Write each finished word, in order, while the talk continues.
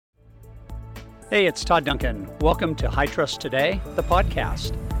Hey, it's Todd Duncan. Welcome to High Trust Today, the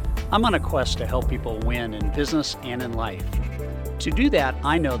podcast. I'm on a quest to help people win in business and in life. To do that,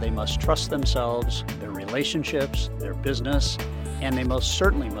 I know they must trust themselves, their relationships, their business, and they most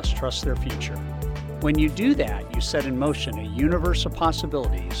certainly must trust their future. When you do that, you set in motion a universe of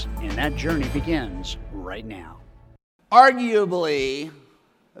possibilities, and that journey begins right now. Arguably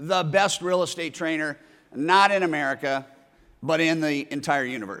the best real estate trainer, not in America, but in the entire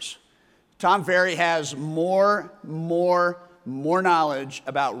universe. Tom Ferry has more knowledge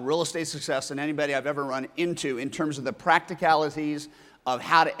about real estate success than anybody I've ever run into in terms of the practicalities of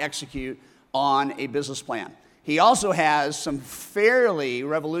how to execute on a business plan. He also has some fairly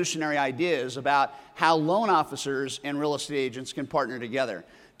revolutionary ideas about how loan officers and real estate agents can partner together.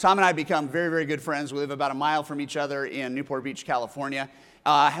 Tom and I become very, very good friends. We live about a mile from each other in Newport Beach, California.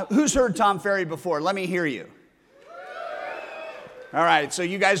 Who's heard Tom Ferry before? Let me hear you. All right, so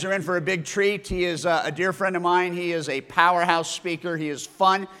you guys are in for a big treat. He is a dear friend of mine. He is a powerhouse speaker. He is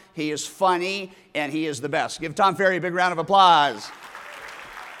fun, he is funny, and he is the best. Give Tom Ferry a big round of applause.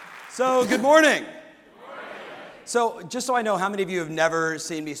 So, good morning. So, just so I know, how many of you have never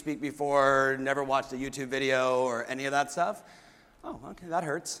seen me speak before, never watched a YouTube video or any of that stuff? Oh, okay, that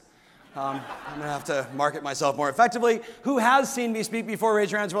hurts. I'm going to have to market myself more effectively. Who has seen me speak before?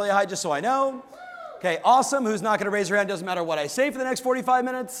 Raise your hands really high just so I know. Okay, awesome. Who's not going to raise your hand? Doesn't matter what I say for the next 45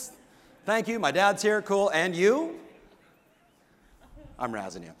 minutes. Thank you. My dad's here. Cool. And you? I'm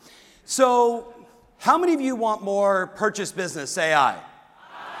razzing you. So, how many of you want more purchase business? Say aye.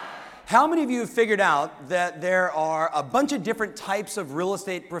 How many of you have figured out that there are a bunch of different types of real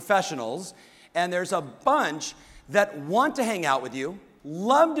estate professionals, and there's a bunch that want to hang out with you,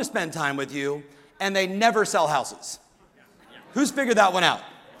 love to spend time with you, and they never sell houses? Who's figured that one out?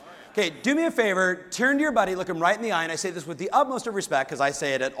 Okay, do me a favor, turn to your buddy, look him right in the eye, and I say this with the utmost of respect, because I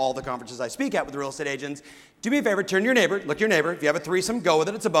say it at all the conferences I speak at with real estate agents. Do me a favor, turn to your neighbor, look your neighbor. If you have a threesome, go with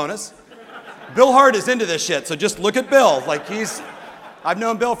it, it's a bonus. Bill Hart is into this shit, so just look at Bill. I've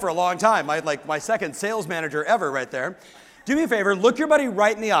known Bill for a long time. My second sales manager ever right there. Do me a favor, look your buddy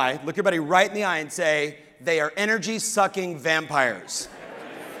right in the eye, and say, they are energy-sucking vampires.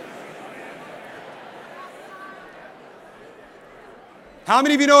 How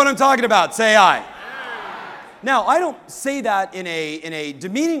many of you know what I'm talking about? Say aye. Now, I don't say that in a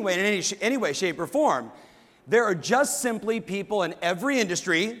demeaning way, in any way, shape, or form. There are just simply people in every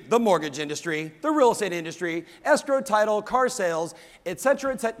industry, the mortgage industry, the real estate industry, escrow, title, car sales, et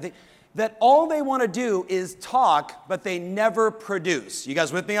cetera, that all they want to do is talk, but they never produce. You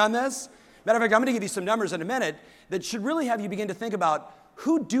guys with me on this? Matter of fact, I'm going to give you some numbers in a minute that should really have you begin to think about,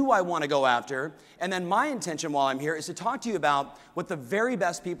 who do I want to go after? And then my intention while I'm here is to talk to you about what the very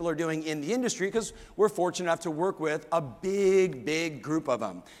best people are doing in the industry, because we're fortunate enough to work with a big group of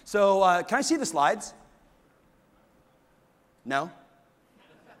them. So can I see the slides? No?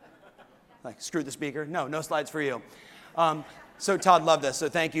 Screw the speaker? No slides for you. So Todd, love this. So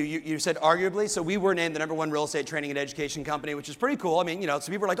thank you. You said arguably. So we were named the #1 real estate training and education company, which is pretty cool. I mean, some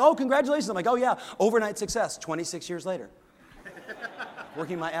people are like, oh, congratulations. I'm like, oh yeah, overnight success, 26 years later.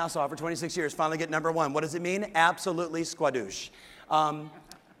 Working my ass off for 26 years, finally get #1. What does it mean? Absolutely squadoosh.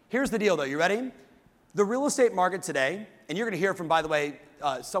 Here's the deal, though. You ready? The real estate market today, and you're going to hear from, by the way,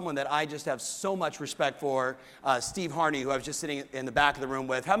 someone that I just have so much respect for, Steve Harney, who I was just sitting in the back of the room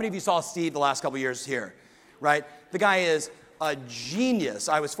with. How many of you saw Steve the last couple years here? Right? The guy is a genius.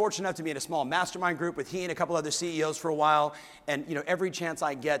 I was fortunate enough to be in a small mastermind group with he and a couple other CEOs for a while, and every chance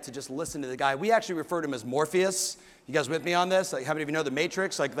I get to just listen to the guy, we actually refer to him as Morpheus. You guys with me on this? How many of you know the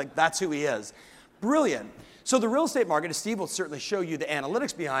Matrix? Like that's who he is. Brilliant. So the real estate market, as Steve will certainly show you the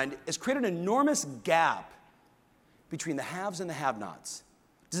analytics behind, has created an enormous gap between the haves and the have-nots.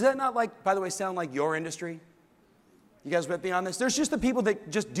 Does that not, by the way, sound like your industry? You guys with me on this? There's just the people that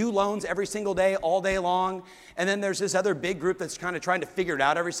just do loans every single day, all day long, and then there's this other big group that's kind of trying to figure it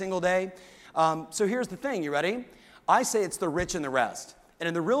out every single day. So here's the thing, you ready? I say it's the rich and the rest. And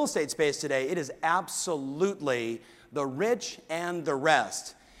in the real estate space today, it is absolutely the rich and the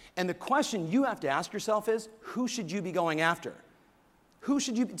rest. And the question you have to ask yourself is, who should you be going after?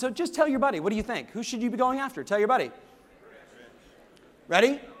 So just tell your buddy, what do you think? Who should you be going after? Tell your buddy.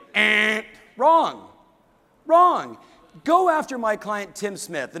 Ready? Wrong. Go after my client, Tim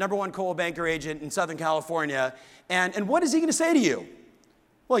Smith, the #1 Coldwell Banker agent in Southern California. And what is he going to say to you?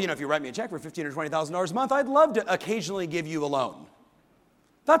 Well, if you write me a check for $15,000 or $20,000 a month, I'd love to occasionally give you a loan.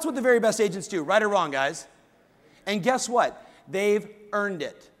 That's what the very best agents do, right or wrong, guys? And guess what? They've earned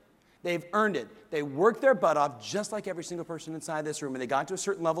it. They've earned it. They worked their butt off just like every single person inside this room, and they got to a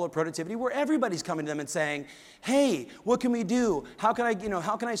certain level of productivity where everybody's coming to them and saying, hey, what can we do? How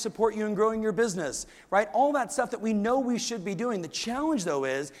can I support you in growing your business? Right? All that stuff that we know we should be doing. The challenge, though,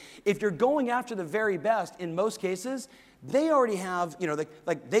 is if you're going after the very best, in most cases, they already have,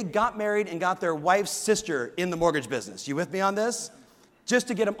 they got married and got their wife's sister in the mortgage business. You with me on this? Just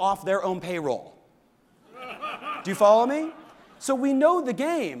to get them off their own payroll. Do you follow me? So we know the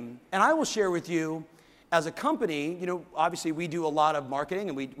game, and I will share with you, as a company, obviously we do a lot of marketing,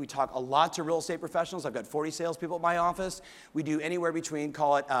 and we talk a lot to real estate professionals. I've got 40 salespeople at my office. We do anywhere between,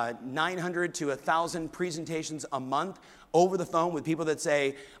 call it 900 to 1,000 presentations a month over the phone with people that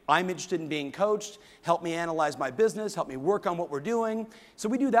say, I'm interested in being coached, help me analyze my business, help me work on what we're doing. So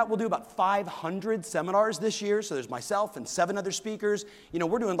we do that. We'll do about 500 seminars this year. So there's myself and 7 other speakers.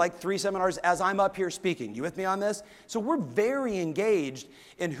 We're doing like 3 seminars as I'm up here speaking. You with me on this? So we're very engaged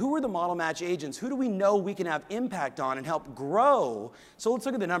in who are the model match agents, who do we know we can have impact on and help grow. So let's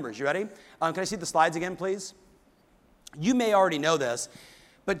look at the numbers. You ready? Can I see the slides again, please? You may already know this,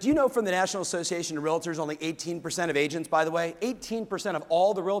 but do you know from the National Association of Realtors, only 18% of agents, by the way, 18% of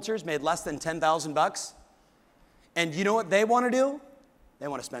all the realtors made less than $10,000? And you know what they want to do? They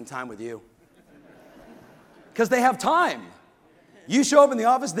want to spend time with you. Because they have time. You show up in the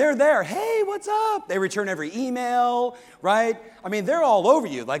office, they're there. Hey, what's up? They return every email, right? I mean, they're all over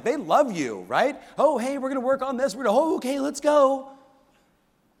you. Like, they love you, right? Oh, hey, we're going to work on this. Okay, let's go.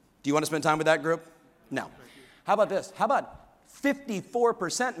 Do you want to spend time with that group? No. How about this? How about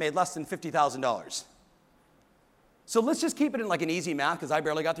 54% made less than $50,000? So let's just keep it in like an easy math, because I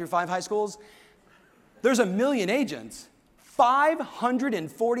barely got through 5 high schools. There's 1 million agents.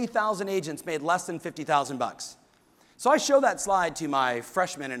 540,000 agents made less than $50,000. So I show that slide to my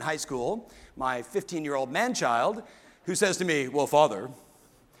freshman in high school, my 15-year-old man-child, who says to me, well, Father,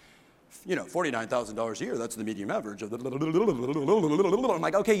 $49,000 a year, that's the median average. I'm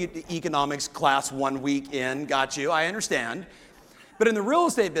like, okay, economics class 1 week in, got you, I understand. But in the real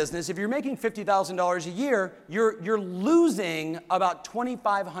estate business, if you're making $50,000 a year, you're losing about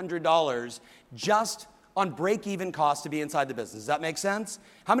 $2,500 just on break-even costs to be inside the business. Does that make sense?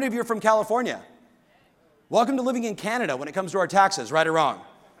 How many of you are from California? Welcome to living in Canada when it comes to our taxes, right or wrong?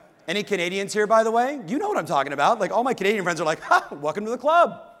 Any Canadians here, by the way? You know what I'm talking about. Like, all my Canadian friends are like, ha, welcome to the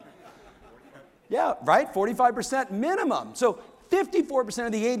club. Yeah, right? 45% minimum. So 54%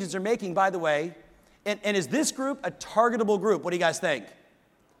 of the agents are making, by the way, and is this group a targetable group? What do you guys think?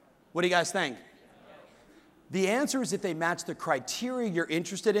 What do you guys think? The answer is if they match the criteria you're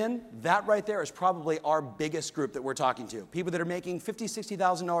interested in, that right there is probably our biggest group that we're talking to. People that are making $50,000,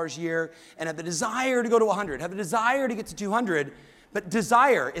 $60,000 a year and have the desire to go to 100, have the desire to get to 200, but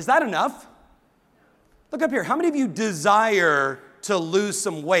desire, is that enough? Look up here. How many of you desire to lose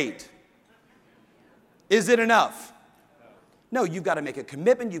some weight? Is it enough? No, you've got to make a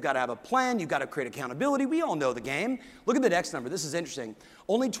commitment. You've got to have a plan. You've got to create accountability. We all know the game. Look at the next number. This is interesting.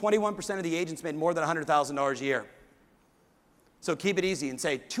 Only 21% of the agents made more than $100,000 a year. So keep it easy and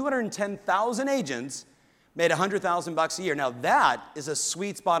say 210,000 agents made $100,000 a year. Now that is a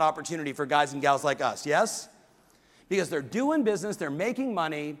sweet spot opportunity for guys and gals like us, yes? Because they're doing business, they're making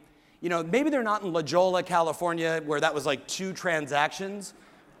money. Maybe they're not in La Jolla, California, where that was like 2 transactions.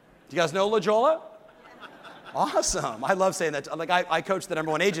 Do you guys know La Jolla? Awesome. I love saying that. Like, I coach the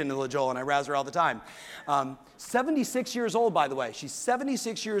 #1 agent in La Jolla, and I razz her all the time. 76 years old, by the way. She's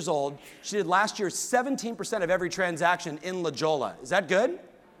 76 years old. She did last year 17% of every transaction in La Jolla. Is that good?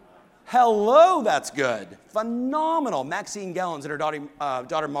 Hello, that's good. Phenomenal. Maxine Gellens and her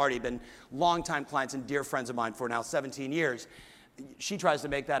daughter Marty have been longtime clients and dear friends of mine for now 17 years. She tries to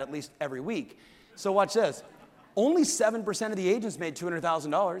make that at least every week. So watch this. Only 7% of the agents made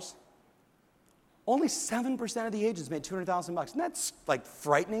 $200,000. Only 7% of the agents made $200,000. And that's like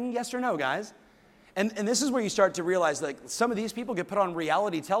frightening, yes or no, guys? And this is where you start to realize like some of these people get put on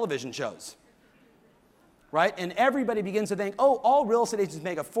reality television shows, right? And everybody begins to think, oh, all real estate agents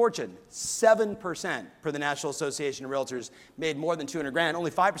make a fortune. 7% per the National Association of Realtors made more than $200,000.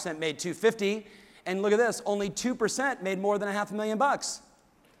 Only 5% made $250,000. And look at this, only 2% made more than $500,000.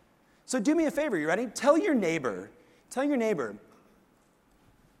 So do me a favor, you ready? Tell your neighbor,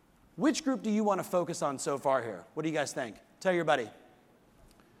 which group do you want to focus on so far here? What do you guys think? Tell your buddy.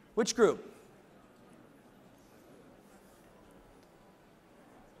 Which group?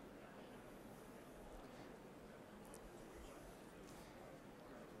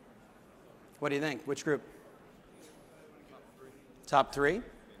 What do you think? Which group? Top 3?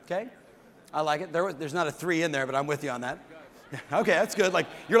 Okay. I like it. There's not a 3 in there, but I'm with you on that. Okay, that's good. Like,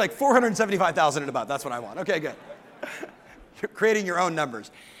 you're like 475,000 and above. That's what I want. Okay, good. You're creating your own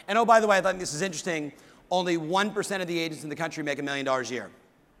numbers. And oh, by the way, I thought this is interesting. Only 1% of the agents in the country make $1 million a year.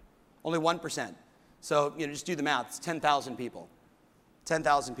 Only 1%. So, just do the math. It's 10,000 people.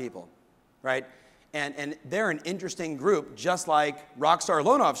 10,000 people, right? And they're an interesting group, just like rockstar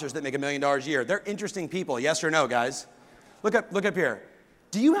loan officers that make $1 million a year. They're interesting people, yes or no, guys? Look up here.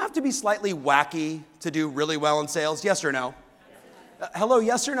 Do you have to be slightly wacky to do really well in sales, yes or no? Hello,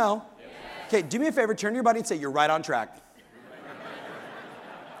 yes or no? Yes. Okay, do me a favor, turn to your buddy and say, you're right on track.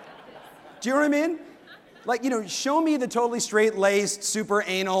 Do you know what I mean? Like, show me the totally straight-laced, super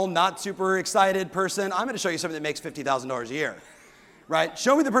anal, not super excited person. I'm going to show you something that makes $50,000 a year, right?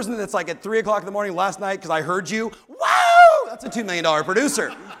 Show me the person that's like at 3 o'clock in the morning last night because I heard you. Wow! That's a $2 million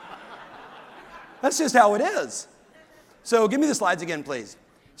producer. That's just how it is. So give me the slides again, please.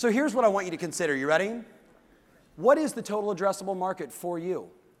 So here's what I want you to consider. You ready? What is the total addressable market for you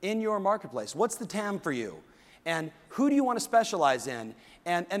in your marketplace? What's the TAM for you? And who do you want to specialize in?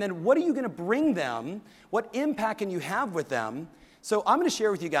 And then what are you going to bring them? What impact can you have with them? So I'm going to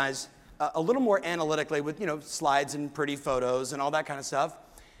share with you guys a little more analytically with slides and pretty photos and all that kind of stuff.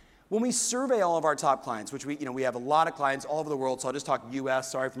 When we survey all of our top clients, which we have a lot of clients all over the world, so I'll just talk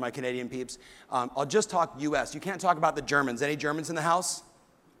U.S. Sorry for my Canadian peeps. I'll just talk U.S. You can't talk about the Germans. Any Germans in the house?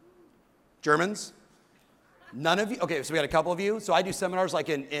 Germans? None of you? Okay, so we got a couple of you. So I do seminars like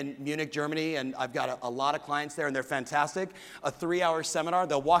in Munich, Germany, and I've got a lot of clients there, and they're fantastic. A 3-hour seminar,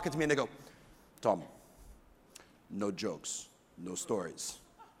 they'll walk up to me and they go, Tom, no jokes, no stories.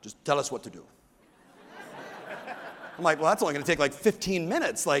 Just tell us what to do. I'm like, well, that's only going to take like 15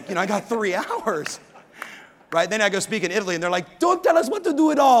 minutes. Like, I got 3 hours. Right? Then I go speak in Italy, and they're like, don't tell us what to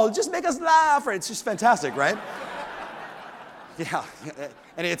do at all. Just make us laugh. It's just fantastic, right? Yeah.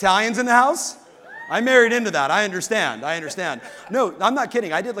 Any Italians in the house? I married into that. I understand. No, I'm not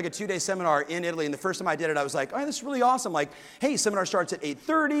kidding. I did like a 2-day seminar in Italy, and the first time I did it, I was like, oh, this is really awesome. Like, hey, seminar starts at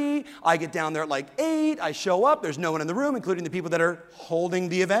 8:30. I get down there at like 8. I show up. There's no one in the room, including the people that are holding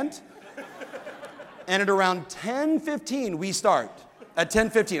the event. And at around 10:15, we start. At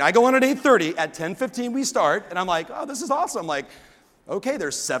 10:15. I go on at 8:30. At 10:15, we start. And I'm like, oh, this is awesome. Like, okay,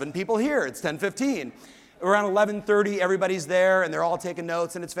 there's 7 people here. It's 10:15. Around 11:30, everybody's there, and they're all taking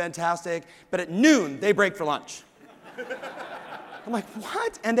notes, and it's fantastic. But at noon, they break for lunch. I'm like,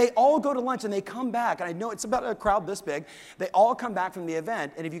 what? And they all go to lunch, and they come back. And I know it's about a crowd this big. They all come back from the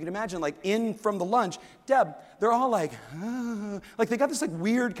event. And if you can imagine, like, in from the lunch, Deb, they're all like, like they got this like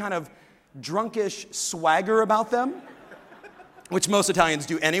weird kind of drunkish swagger about them, which most Italians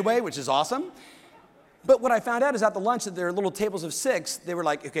do anyway, which is awesome. But what I found out is at the lunch that there are little tables of 6. They were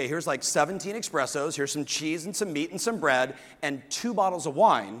like, okay, here's like 17 espressos, here's some cheese and some meat and some bread, and 2 bottles of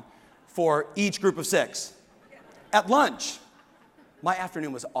wine for each group of 6. At lunch, my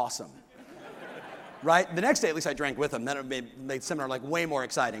afternoon was awesome. Right? The next day, at least I drank with them. Then it made the seminar like way more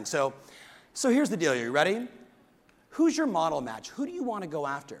exciting. So here's the deal. Are you ready? Who's your model match? Who do you want to go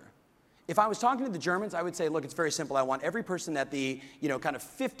after? If I was talking to the Germans, I would say, look, it's very simple. I want every person at the, kind of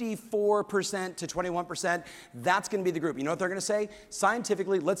 54% to 21%. That's going to be the group. You know what they're going to say?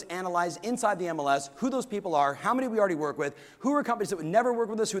 Scientifically, let's analyze inside the MLS who those people are, how many we already work with, who are companies that would never work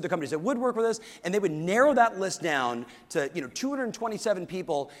with us, who are the companies that would work with us, and they would narrow that list down to, 227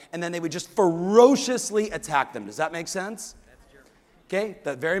 people, and then they would just ferociously attack them. Does that make sense? Okay,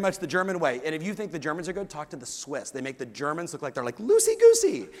 very much the German way. And if you think the Germans are good, talk to the Swiss. They make the Germans look like they're like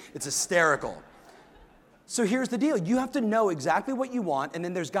loosey-goosey. It's hysterical. So here's the deal. You have to know exactly what you want, and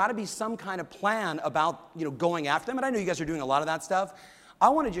then there's got to be some kind of plan about going after them. And I know you guys are doing a lot of that stuff. I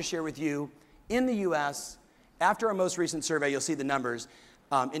want to just share with you, in the U.S., after our most recent survey, you'll see the numbers.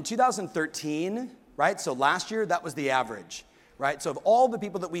 In 2013, right, so last year, that was the average. Right? So of all the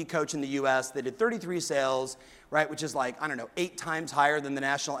people that we coach in the U.S., they did 33 sales, right, which is like, 8 times higher than the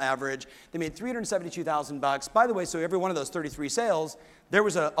national average. They made $372,000. By the way, so every one of those 33 sales, there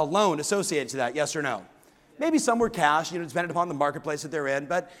was a loan associated to that, yes or no? Maybe some were cash, depending upon the marketplace that they're in,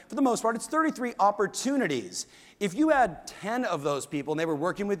 but for the most part, it's 33 opportunities. If you had 10 of those people and they were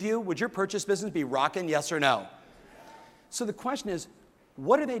working with you, would your purchase business be rocking, yes or no? So the question is,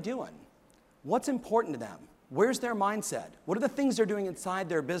 what are they doing? What's important to them? Where's their mindset? What are the things they're doing inside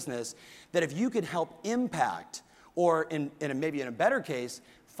their business that if you could help impact, or maybe in a better case,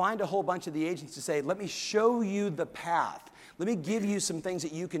 find a whole bunch of the agents to say, let me show you the path. Let me give you some things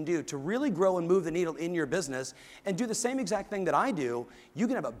that you can do to really grow and move the needle in your business and do the same exact thing that I do. You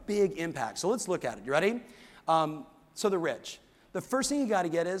can have a big impact. So let's look at it. You ready? So the rich. The first thing you got to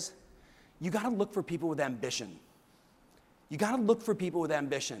get is you got to look for people with ambition. You got to look for people with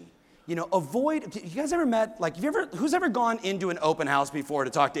ambition. Avoid, you guys ever met, who's ever gone into an open house before to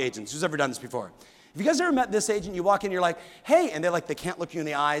talk to agents? Who's ever done this before? Have you guys ever met this agent? You walk in, you're like, hey, and they can't look you in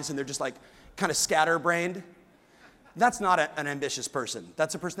the eyes, and they're just like kind of scatterbrained. That's not an ambitious person.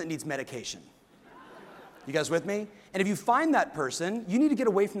 That's a person that needs medication. You guys with me? And if you find that person, you need to get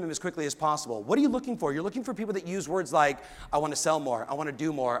away from them as quickly as possible. What are you looking for? You're looking for people that use words like, I want to sell more, I want to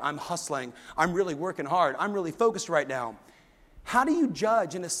do more, I'm hustling, I'm really working hard, I'm really focused right now. How do you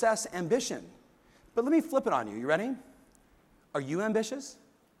judge and assess ambition? But let me flip it on you. You ready? Are you ambitious?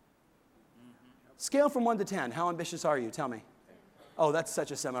 Scale from 1 to 10. How ambitious are you? Tell me. Oh, that's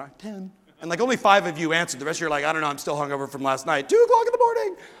such a seminar. 10. And like only 5 of you answered. The rest of you are like, I don't know, I'm still hungover from last night. 2 o'clock in the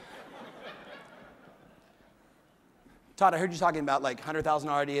morning. Todd, I heard you talking about like $100,000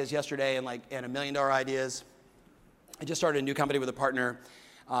 ideas yesterday and $1 million ideas. I just started a new company with a partner,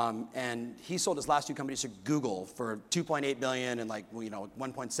 and he sold his last 2 companies to Google for $2.8 billion and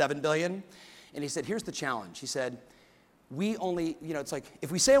 $1.7 billion. And he said, here's the challenge. He said, we only, it's like,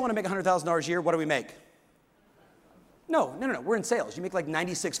 if we say I want to make $100,000 a year, what do we make? No, we're in sales. You make like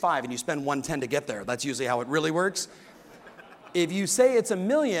 96.5 and you spend 110 to get there. That's usually how it really works. If you say it's $1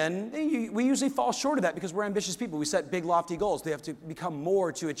 million, we usually fall short of that because we're ambitious people. We set big, lofty goals. They have to become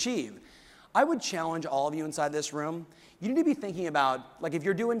more to achieve. I would challenge all of you inside this room. You need to be thinking about, if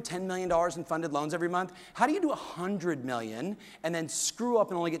you're doing $10 million in funded loans every month, how do you do $100 million and then screw up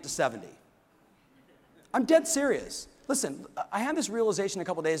and only get to 70? I'm dead serious. Listen, I had this realization a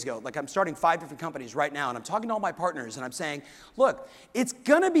couple days ago. I'm starting 5 different companies right now, and I'm talking to all my partners, and I'm saying, look, it's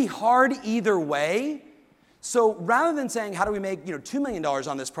going to be hard either way. So rather than saying, how do we make $2 million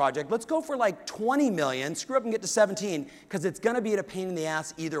on this project, let's go for $20 million, screw up and get to 17, because it's going to be a pain in the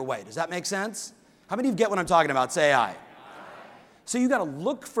ass either way. Does that make sense? How many of you get what I'm talking about? Say aye. So you got to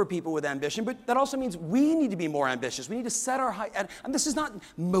look for people with ambition, but that also means we need to be more ambitious. We need to set our high, and this is not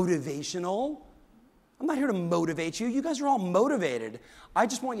motivational. I'm not here to motivate you. You guys are all motivated. I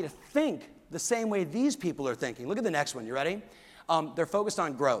just want you to think the same way these people are thinking. Look at the next one. You ready? They're focused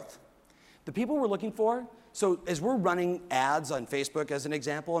on growth. The people we're looking for, so as we're running ads on Facebook as an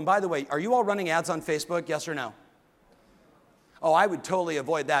example, and by the way, are you all running ads on Facebook, yes or no? Oh, I would totally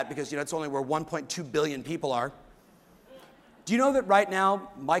avoid that because it's only where 1.2 billion people are. Do you know that right now,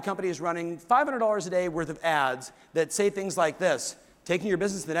 my company is running $500 a day worth of ads that say things like this: taking your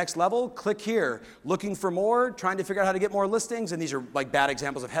business to the next level, click here. Looking for more, trying to figure out how to get more listings, and these are bad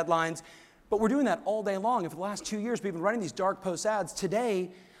examples of headlines. But we're doing that all day long, and for the last 2 years, we've been running these dark post ads. Today,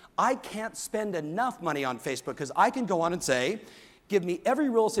 I can't spend enough money on Facebook because I can go on and say, give me every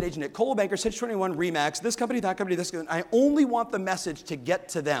real estate agent at Coldwell Banker, Hitch 21, RE/MAX, this company, that company, this company. I only want the message to get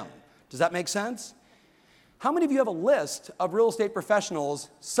to them. Does that make sense? How many of you have a list of real estate professionals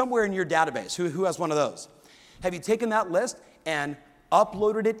somewhere in your database? Who has one of those? Have you taken that list and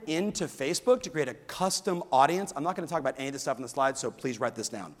uploaded it into Facebook to create a custom audience? I'm not going to talk about any of this stuff in the slides, so please write this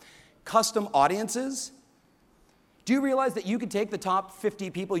down. Custom audiences. Do you realize that you could take the top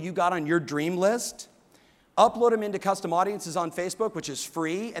 50 people you got on your dream list, upload them into custom audiences on Facebook, which is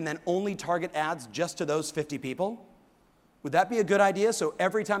free, and then only target ads just to those 50 people? Would that be a good idea? So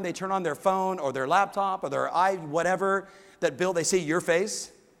every time they turn on their phone or their laptop or their whatever, they see your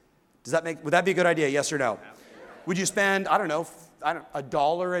face? Would that be a good idea, yes or no? Would you spend,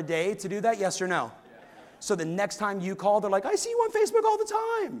 $1 a day to do that, yes or no? So the next time you call, they're like, I see you on Facebook all the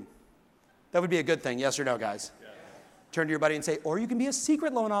time. That would be a good thing, yes or no, guys? Yes. Turn to your buddy and say, or you can be a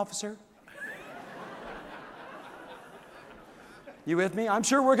secret loan officer. You with me? I'm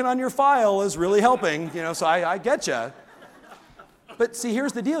sure working on your file is really helping, so I get you. But see,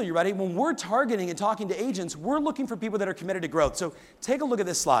 here's the deal, you ready? When we're targeting and talking to agents, we're looking for people that are committed to growth. So take a look at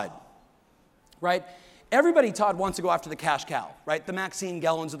this slide, right? Everybody, Todd, wants to go after the cash cow, right? The Maxine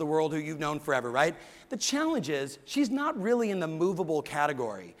Gellens of the world who you've known forever, right? The challenge is she's not really in the movable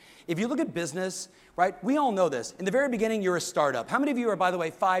category. If you look at business, right, we all know this. In the very beginning, you're a startup. How many of you are, by the way,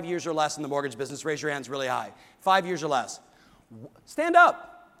 5 years or less in the mortgage business? Raise your hands really high. 5 years or less. Stand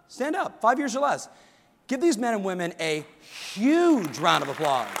up. Stand up. 5 years or less. Give these men and women a huge round of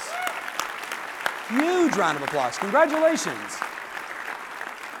applause. Huge round of applause. Congratulations.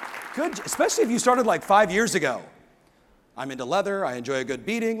 Good, especially if you started 5 years ago. I'm into leather, I enjoy a good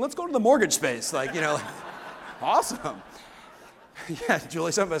beating. Let's go to the mortgage space. Awesome. Yeah,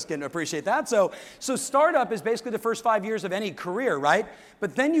 Julie, some of us can appreciate that. So startup is basically the first 5 years of any career, right?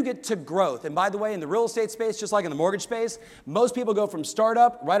 But then you get to growth. And by the way, in the real estate space, just like in the mortgage space, most people go from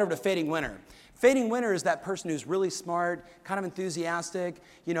startup right over to fading winner. Fading winner is that person who's really smart, kind of enthusiastic,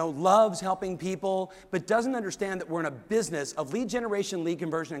 loves helping people, but doesn't understand that we're in a business of lead generation, lead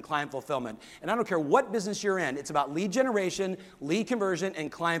conversion, and client fulfillment. And I don't care what business you're in, it's about lead generation, lead conversion,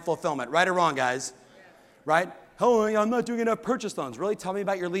 and client fulfillment. Right or wrong, guys? Right? Oh, I'm not doing enough purchase loans. Really? Tell me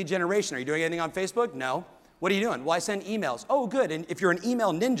about your lead generation. Are you doing anything on Facebook? No. What are you doing? Well, I send emails. Oh, good. And if you're an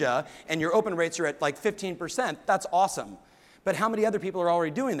email ninja and your open rates are at like 15%, that's awesome. But how many other people are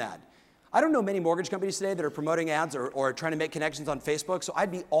already doing that? I don't know many mortgage companies today that are promoting ads or trying to make connections on Facebook, so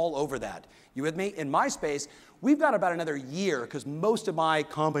I'd be all over that. You with me? In my space, we've got about another year because most of my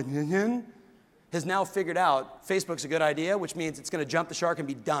competition has now figured out Facebook's a good idea, which means it's going to jump the shark and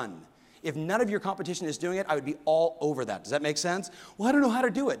be done. If none of your competition is doing it, I would be all over that. Does that make sense? Well, I don't know how to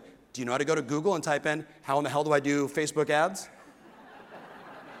do it. Do you know how to go to Google and type in, how in the hell do I do Facebook ads?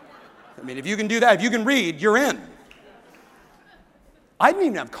 I mean, if you can do that, if you can read, you're in. I didn't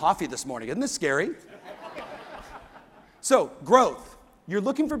even have coffee this morning. Isn't this scary? So, growth. You're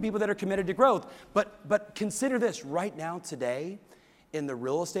looking for people that are committed to growth. But consider this. Right now, today, in the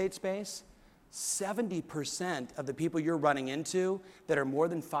real estate space, 70% of the people you're running into that are more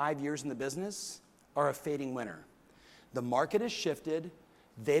than 5 years in the business are a fading winner. The market has shifted.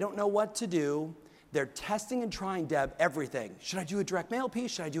 They don't know what to do. They're testing and trying, Deb, everything. Should I do a direct mail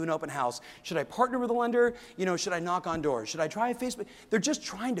piece? Should I do an open house? Should I partner with a lender? Should I knock on doors? Should I try a Facebook? They're just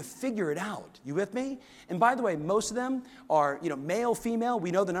trying to figure it out. You with me? And by the way, most of them are, male, female.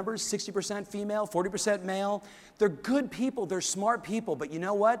 We know the numbers, 60% female, 40% male. They're good people. They're smart people. But you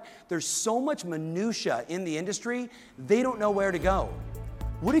know what? There's so much minutia in the industry, they don't know where to go.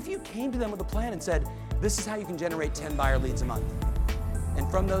 What if you came to them with a plan and said, this is how you can generate 10 buyer leads a month? And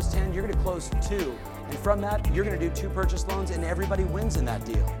from those 10, you're going to close 2. And from that, you're going to do 2 purchase loans, and everybody wins in that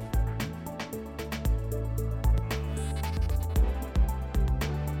deal.